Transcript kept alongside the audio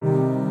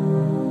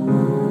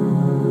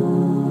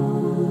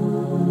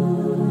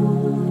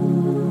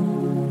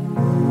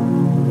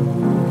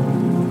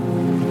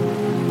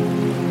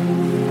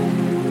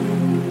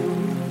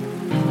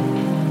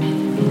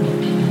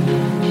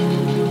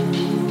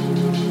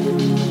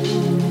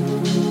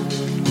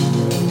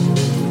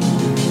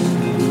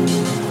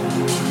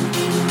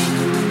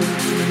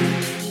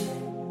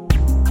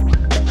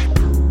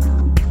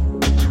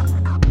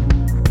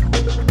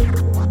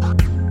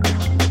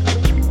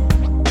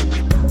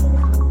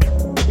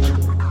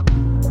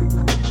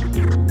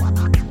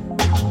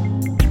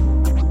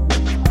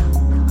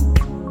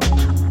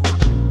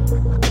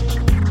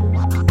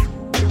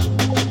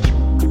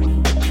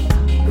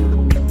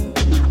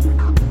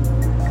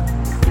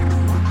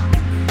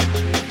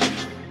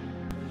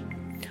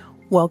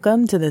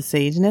Welcome to the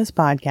Sageness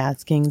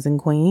Podcast, Kings and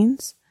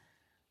Queens.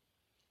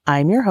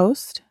 I'm your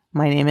host.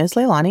 My name is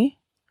Leilani.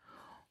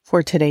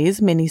 For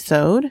today's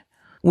Minisode,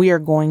 we are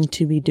going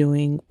to be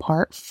doing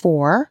part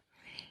 4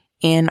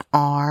 in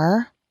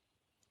our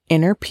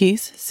Inner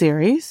Peace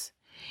series.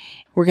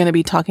 We're going to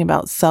be talking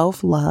about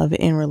self-love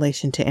in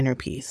relation to inner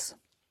peace.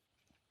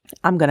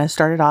 I'm going to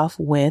start it off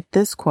with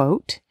this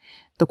quote.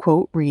 The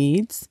quote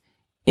reads,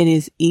 "It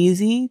is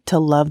easy to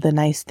love the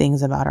nice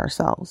things about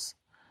ourselves,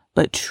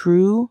 but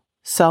true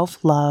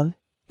self-love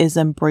is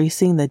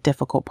embracing the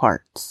difficult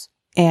parts."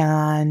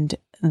 And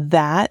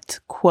that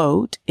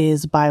quote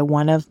is by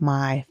one of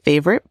my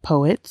favorite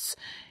poets,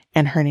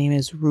 and her name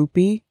is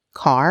Rupi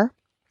Kaur.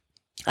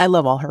 I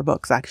love all her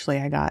books, actually.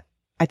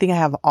 I think I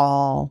have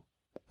all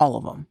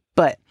of them,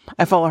 but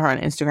I follow her on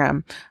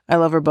Instagram. I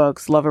love her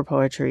books, love her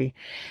poetry.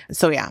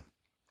 So yeah,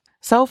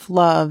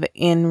 self-love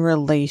in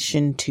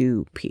relation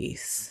to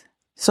peace.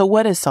 So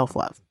what is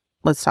self-love?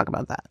 Let's talk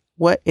about that.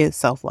 What is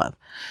self-love?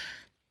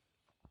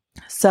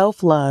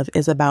 Self-love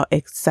is about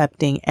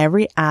accepting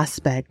every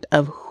aspect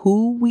of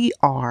who we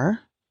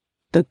are,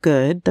 the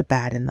good, the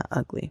bad, and the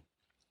ugly.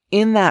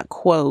 In that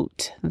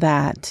quote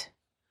that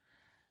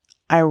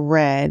I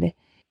read,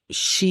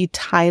 she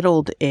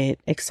titled it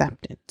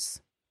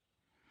Acceptance.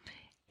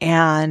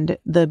 And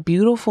the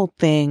beautiful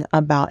thing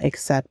about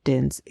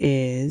acceptance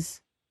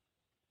is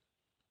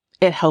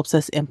it helps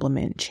us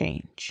implement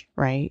change,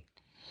 right?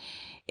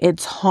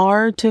 It's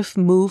hard to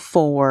move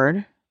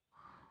forward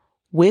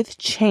with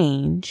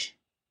change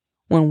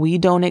when we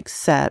don't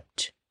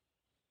accept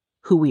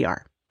who we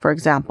are. For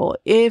example,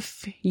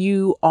 if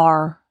you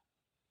are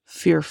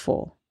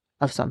fearful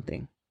of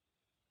something,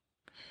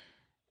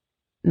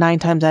 9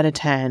 times out of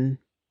 10,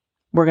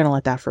 we're going to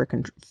let that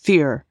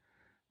fear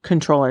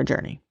control our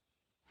journey.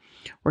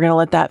 We're going to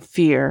let that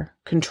fear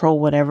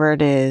control whatever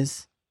it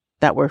is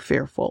that we're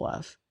fearful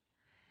of.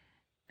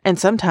 And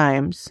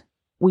sometimes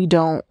we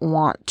don't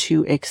want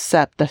to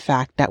accept the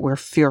fact that we're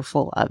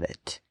fearful of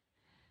it.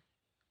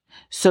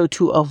 So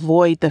to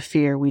avoid the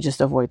fear, we just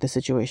avoid the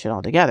situation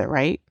altogether,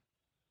 right?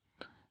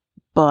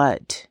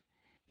 But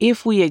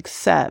if we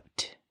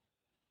accept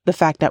the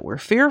fact that we're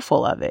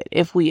fearful of it,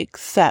 if we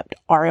accept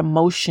our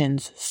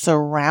emotions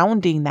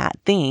surrounding that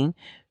thing,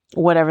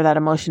 whatever that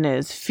emotion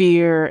is,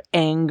 fear,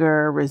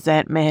 anger,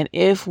 resentment,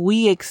 if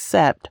we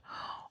accept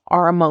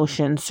our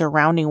emotions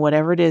surrounding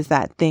whatever it is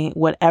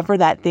whatever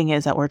that thing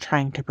is that we're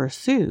trying to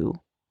pursue,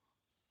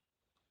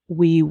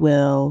 we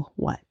will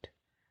what?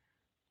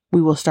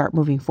 We will start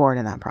moving forward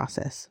in that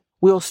process.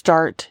 We'll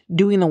start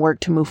doing the work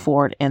to move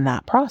forward in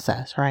that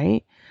process,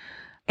 right?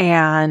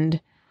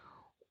 And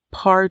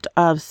part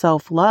of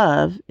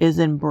self-love is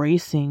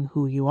embracing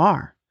who you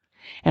are.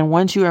 And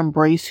once you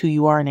embrace who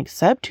you are and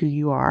accept who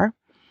you are,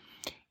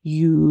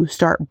 you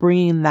start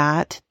bringing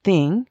that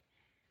thing,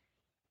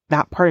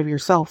 that part of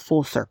yourself,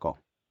 full circle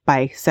by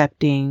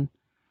accepting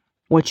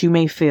what you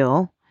may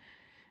feel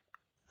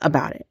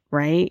about it,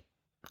 right?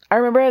 I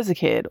remember as a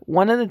kid,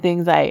 one of the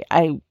things I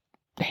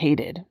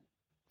hated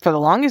for the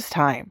longest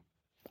time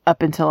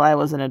up until I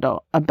was an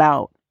adult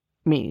about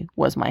me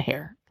was my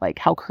hair, like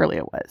how curly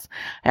it was.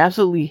 I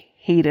absolutely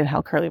hated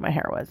how curly my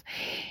hair was.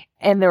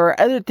 And there were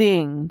other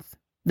things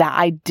that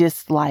I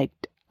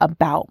disliked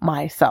about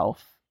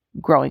myself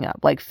growing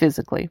up, like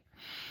physically.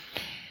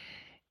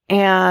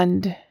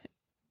 And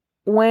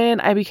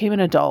when I became an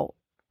adult,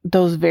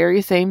 those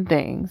very same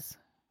things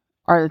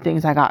are the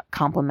things I got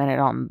complimented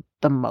on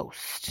the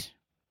most.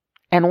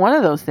 And one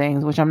of those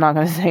things, which I'm not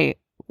going to say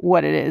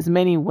what it is,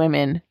 many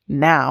women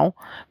now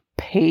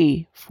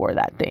pay for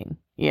that thing,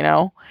 you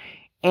know?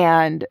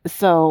 And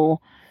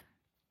so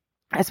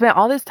I spent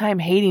all this time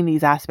hating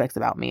these aspects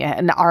about me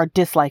and are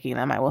disliking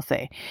them, I will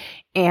say.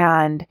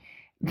 And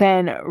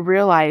then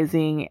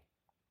realizing,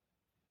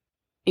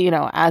 you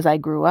know, as I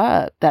grew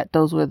up, that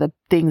those were the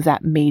things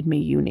that made me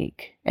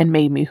unique and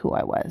made me who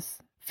I was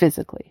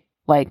physically,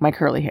 like my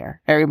curly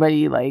hair.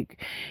 Everybody,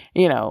 like,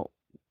 you know,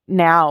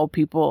 now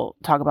people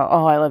talk about,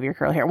 oh, I love your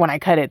curly hair. When I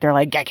cut it, they're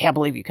like, I can't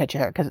believe you cut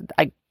your hair, because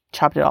I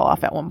chopped it all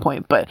off at one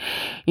point. But,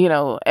 you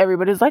know,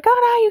 everybody's like, oh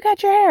no, you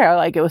cut your hair.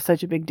 Like, it was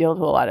such a big deal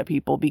to a lot of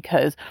people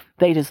because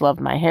they just loved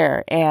my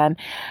hair. And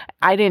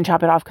I didn't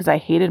chop it off because I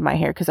hated my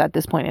hair, because at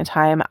this point in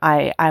time,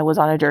 I was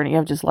on a journey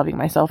of just loving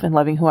myself and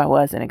loving who I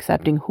was and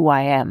accepting who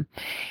I am.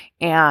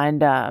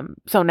 And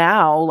so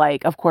now,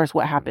 like, of course,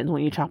 what happens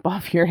when you chop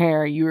off your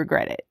hair, you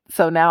regret it.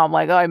 So now I'm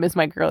like, oh, I miss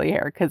my curly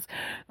hair, because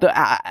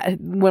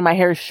when my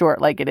hair is short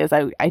like it is,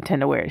 I tend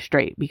to wear it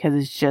straight, because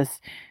it's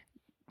just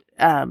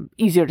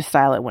easier to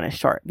style it when it's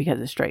short because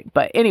it's straight.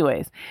 But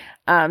anyways,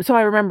 so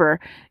I remember,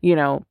 you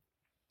know,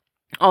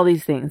 all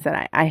these things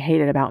that I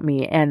hated about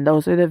me. And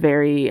those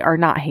are are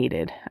not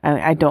hated.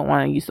 I don't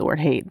want to use the word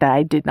hate, that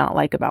I did not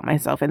like about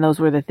myself. And those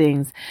were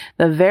the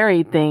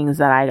very things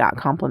that I got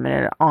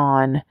complimented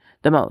on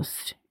the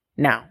most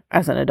now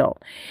as an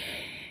adult.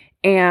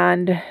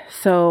 And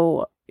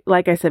so,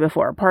 like I said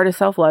before, part of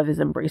self-love is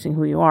embracing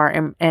who you are.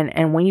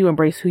 And when you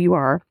embrace who you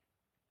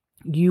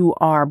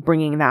are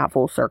bringing that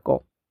full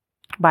circle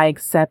by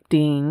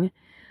accepting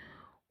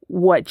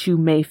what you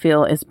may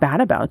feel is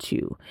bad about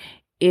you.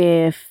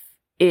 If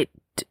it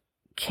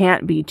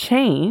can't be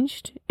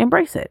changed,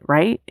 embrace it,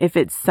 right? If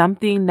it's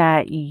something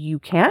that you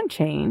can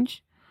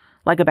change,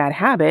 like a bad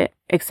habit,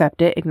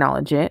 accept it,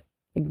 acknowledge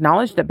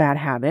the bad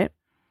habit,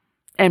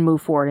 and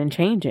move forward and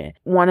change it.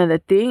 One of the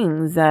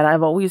things that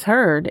I've always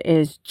heard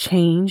is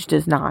change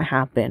does not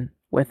happen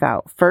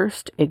without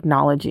first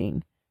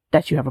acknowledging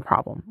that you have a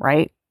problem,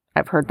 right?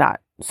 I've heard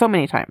that so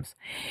many times.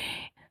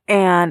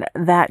 And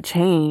that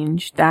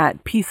change,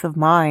 that peace of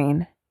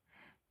mind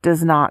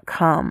does not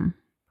come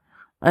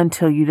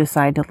until you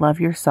decide to love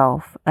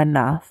yourself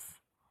enough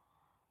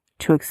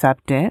to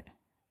accept it.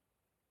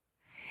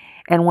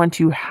 And once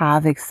you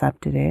have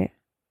accepted it,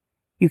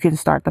 you can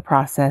start the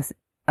process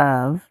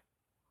of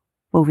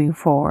moving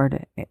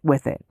forward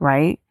with it,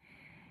 right?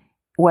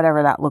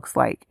 Whatever that looks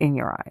like in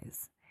your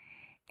eyes.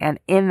 And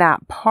in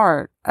that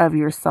part of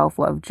your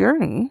self-love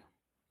journey,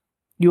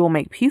 you will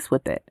make peace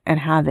with it and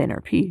have inner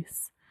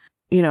peace.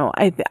 You know,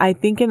 I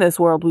think in this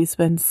world, we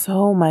spend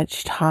so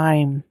much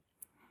time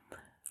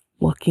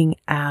looking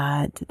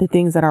at the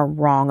things that are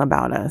wrong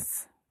about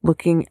us,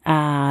 looking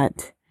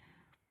at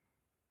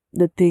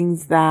the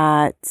things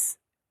that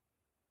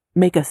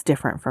make us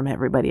different from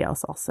everybody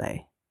else, I'll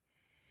say.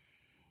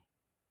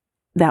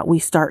 That we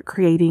start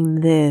creating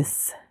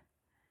this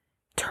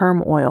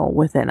turmoil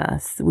within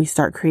us. We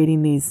start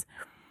creating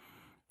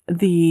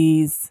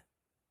these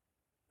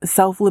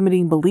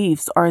self-limiting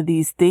beliefs or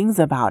these things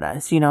about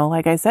us. You know,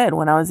 like I said,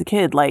 when I was a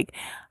kid, like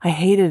I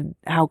hated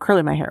how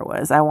curly my hair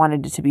was. I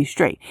wanted it to be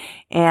straight.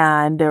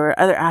 And there were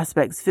other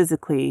aspects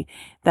physically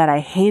that I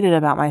hated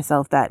about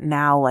myself that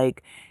now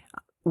like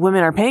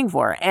women are paying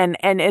for. And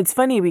it's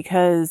funny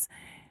because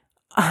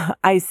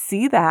I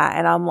see that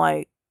and I'm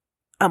like,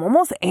 I'm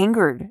almost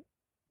angered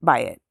by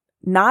it.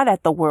 Not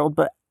at the world,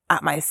 but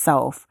at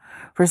myself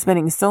for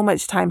spending so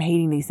much time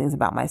hating these things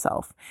about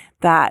myself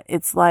that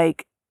it's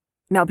like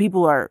now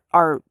people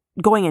are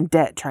going in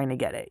debt trying to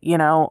get it, you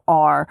know,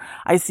 or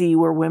I see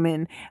where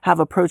women have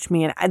approached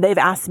me and they've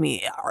asked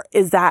me,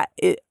 is that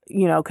it,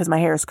 you know, because my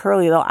hair is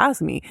curly, they'll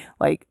ask me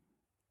like,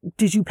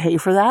 did you pay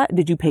for that?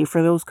 Did you pay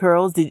for those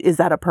curls? Is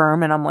that a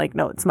perm? And I'm like,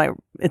 no,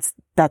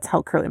 that's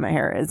how curly my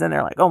hair is. And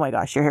they're like, oh my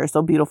gosh, your hair is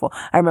so beautiful.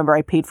 I remember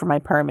I paid for my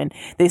perm and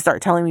they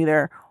start telling me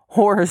their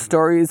horror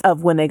stories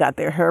of when they got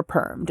their hair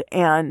permed.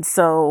 And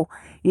so,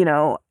 you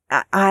know,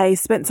 I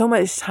spent so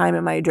much time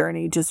in my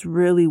journey just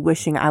really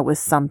wishing I was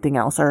something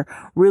else or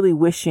really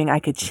wishing I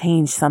could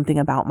change something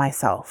about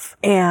myself.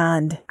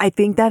 And I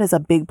think that is a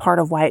big part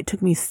of why it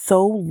took me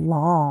so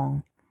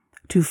long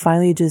to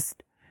finally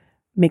just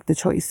make the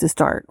choice to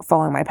start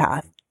following my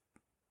path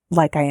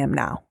like I am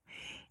now.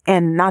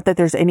 And not that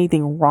there's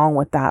anything wrong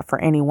with that for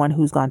anyone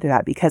who's gone through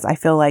that, because I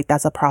feel like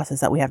that's a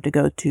process that we have to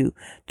go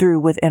through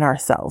within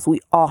ourselves. We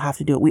all have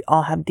to do it. We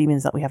all have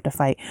demons that we have to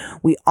fight.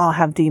 We all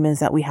have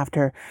demons that we have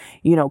to,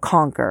 you know,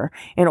 conquer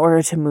in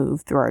order to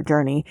move through our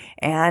journey.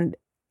 And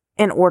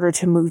in order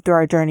to move through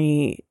our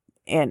journey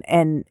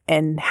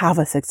and have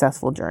a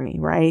successful journey,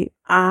 right?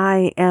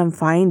 I am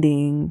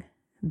finding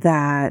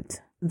that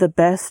the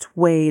best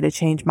way to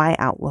change my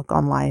outlook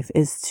on life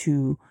is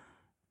to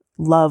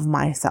love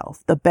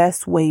myself. The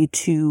best way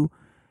to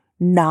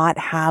not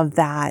have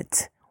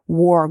that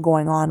war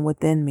going on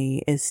within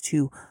me is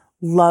to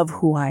love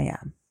who I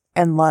am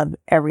and love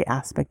every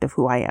aspect of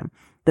who I am.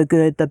 The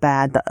good, the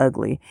bad, the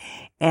ugly.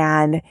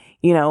 And,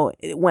 you know,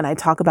 when I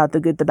talk about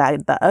the good, the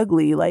bad, the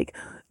ugly, like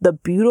the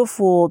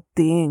beautiful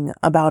thing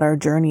about our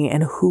journey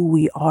and who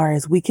we are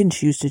is we can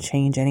choose to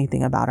change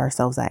anything about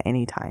ourselves at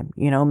any time.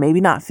 You know, maybe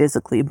not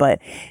physically, but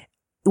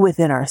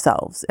within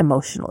ourselves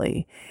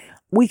emotionally.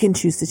 We can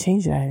choose to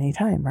change it at any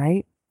time,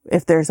 right?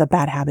 If there's a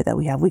bad habit that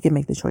we have, we can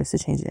make the choice to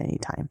change it at any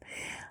time.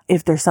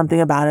 If there's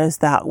something about us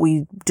that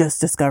we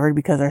just discovered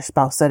because our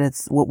spouse said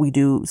it's what we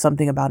do,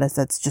 something about us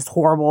that's just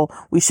horrible,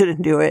 we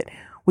shouldn't do it,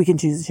 we can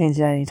choose to change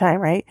it at any time,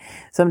 right?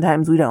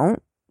 Sometimes we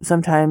don't.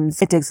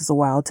 Sometimes it takes us a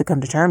while to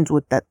come to terms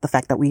with the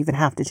fact that we even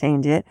have to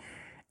change it,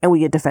 and we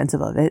get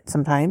defensive of it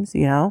sometimes,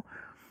 you know?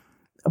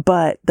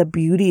 But the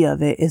beauty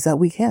of it is that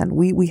we can.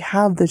 We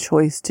have the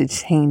choice to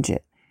change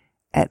it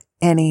at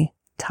any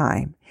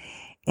time.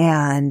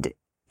 And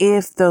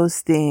if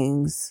those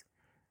things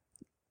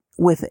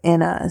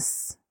within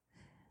us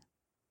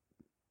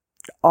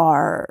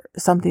are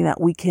something that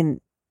we can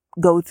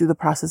go through the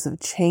process of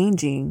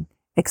changing,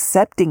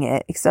 accepting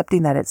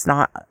that it's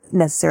not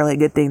necessarily a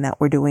good thing that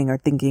we're doing or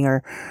thinking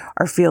or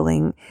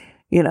feeling,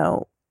 you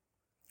know,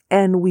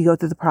 and we go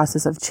through the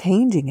process of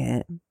changing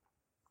it,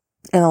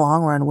 in the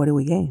long run, what do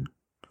we gain?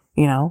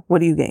 You know, what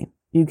do you gain?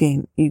 You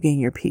gain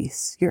your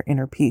peace, your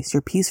inner peace,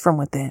 your peace from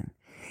within.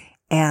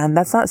 And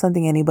that's not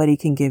something anybody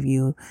can give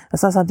you.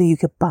 That's not something you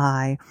could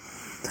buy.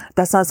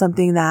 That's not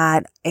something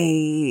that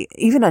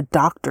even a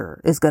doctor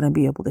is going to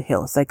be able to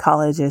heal. A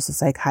psychologist, a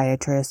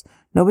psychiatrist,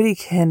 nobody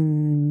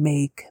can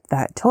make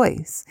that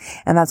choice.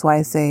 And that's why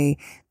I say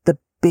the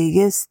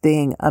biggest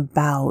thing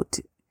about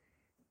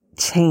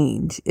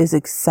change is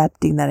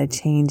accepting that a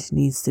change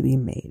needs to be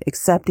made.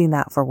 Accepting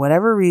that for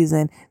whatever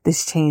reason,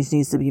 this change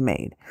needs to be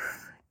made.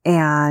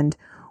 And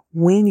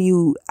when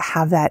you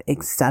have that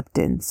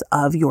acceptance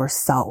of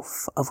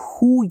yourself, of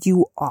who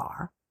you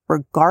are,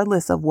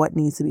 regardless of what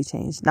needs to be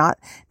changed,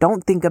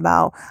 don't think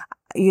about,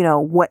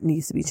 what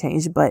needs to be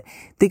changed, but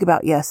think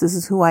about, yes, this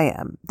is who I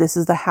am. This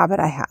is the habit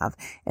I have.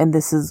 And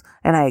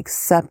I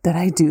accept that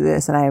I do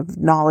this, and I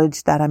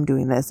acknowledge that I'm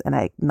doing this, and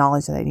I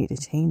acknowledge that I need to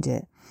change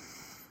it.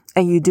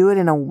 And you do it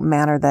in a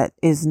manner that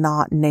is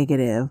not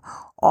negative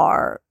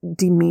or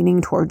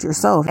demeaning towards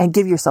yourself, and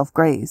give yourself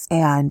grace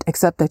and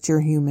accept that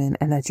you're human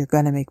and that you're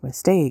going to make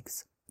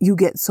mistakes. You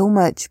get so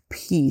much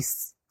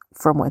peace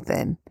from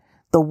within.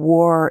 The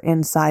war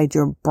inside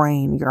your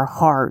brain, your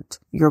heart,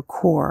 your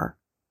core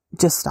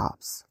just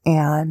stops.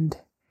 And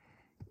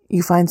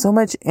you find so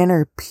much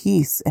inner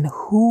peace in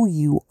who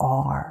you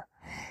are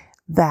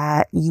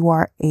that you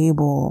are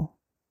able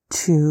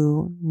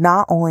to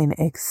not only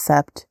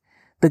accept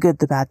the good,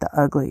 the bad, the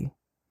ugly,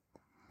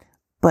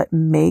 but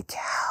make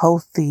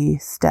healthy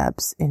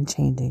steps in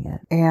changing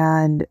it.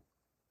 And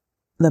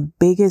the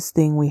biggest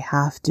thing we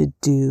have to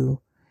do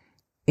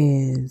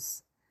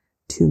is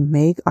to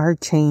make our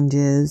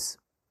changes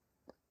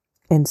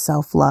in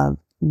self-love,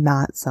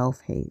 not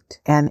self-hate.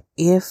 And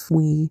if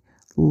we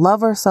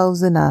love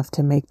ourselves enough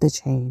to make the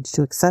change,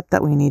 to accept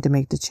that we need to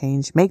make the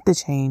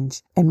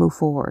change and move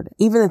forward.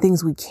 Even the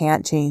things we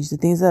can't change, the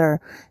things that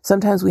are,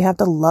 sometimes we have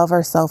to love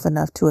ourselves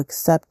enough to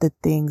accept the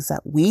things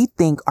that we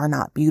think are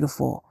not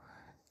beautiful,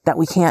 that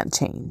we can't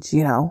change,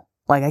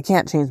 Like, I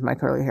can't change my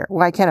curly hair.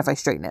 Well, I can if I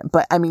straighten it,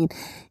 but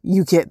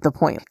you get the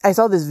point. I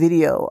saw this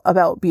video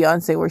about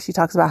Beyonce where she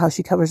talks about how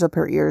she covers up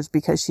her ears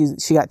because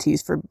she got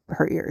teased for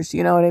her ears.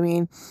 You know what I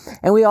mean?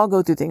 And we all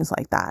go through things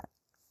like that.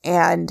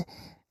 And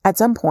at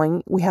some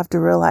point, we have to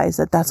realize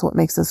that that's what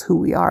makes us who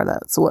we are.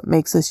 That's what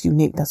makes us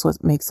unique. That's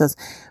what makes us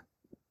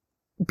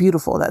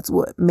beautiful. That's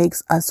what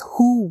makes us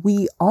who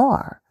we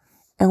are.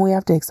 And we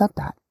have to accept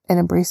that and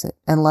embrace it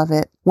and love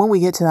it. When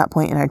we get to that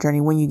point in our journey,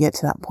 when you get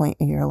to that point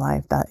in your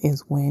life, that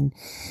is when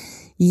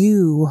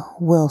you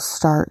will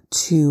start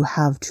to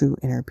have true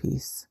inner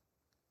peace.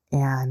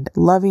 And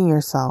loving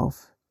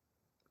yourself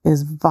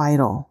is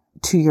vital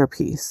to your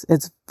peace.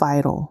 It's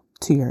vital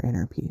to your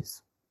inner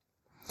peace.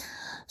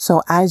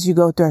 So as you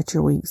go throughout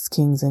your weeks,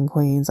 kings and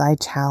queens, I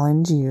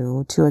challenge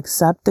you to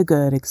accept the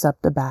good,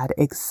 accept the bad,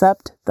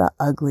 accept the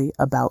ugly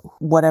about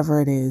whatever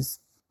it is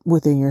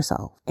within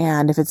yourself.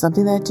 And if it's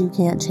something that you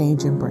can't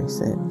change, embrace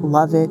it.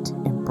 Love it,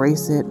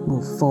 embrace it,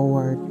 move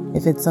forward.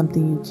 If it's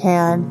something you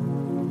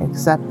can,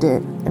 accept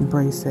it,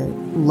 embrace it.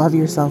 Love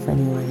yourself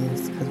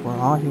anyways, because we're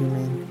all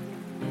human,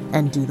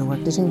 and do the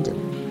work to change it.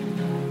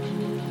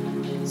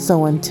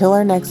 So until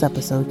our next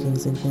episode,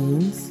 kings and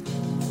queens,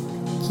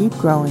 keep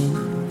growing,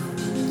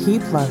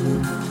 keep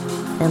loving,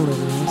 and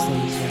living your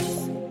sage life.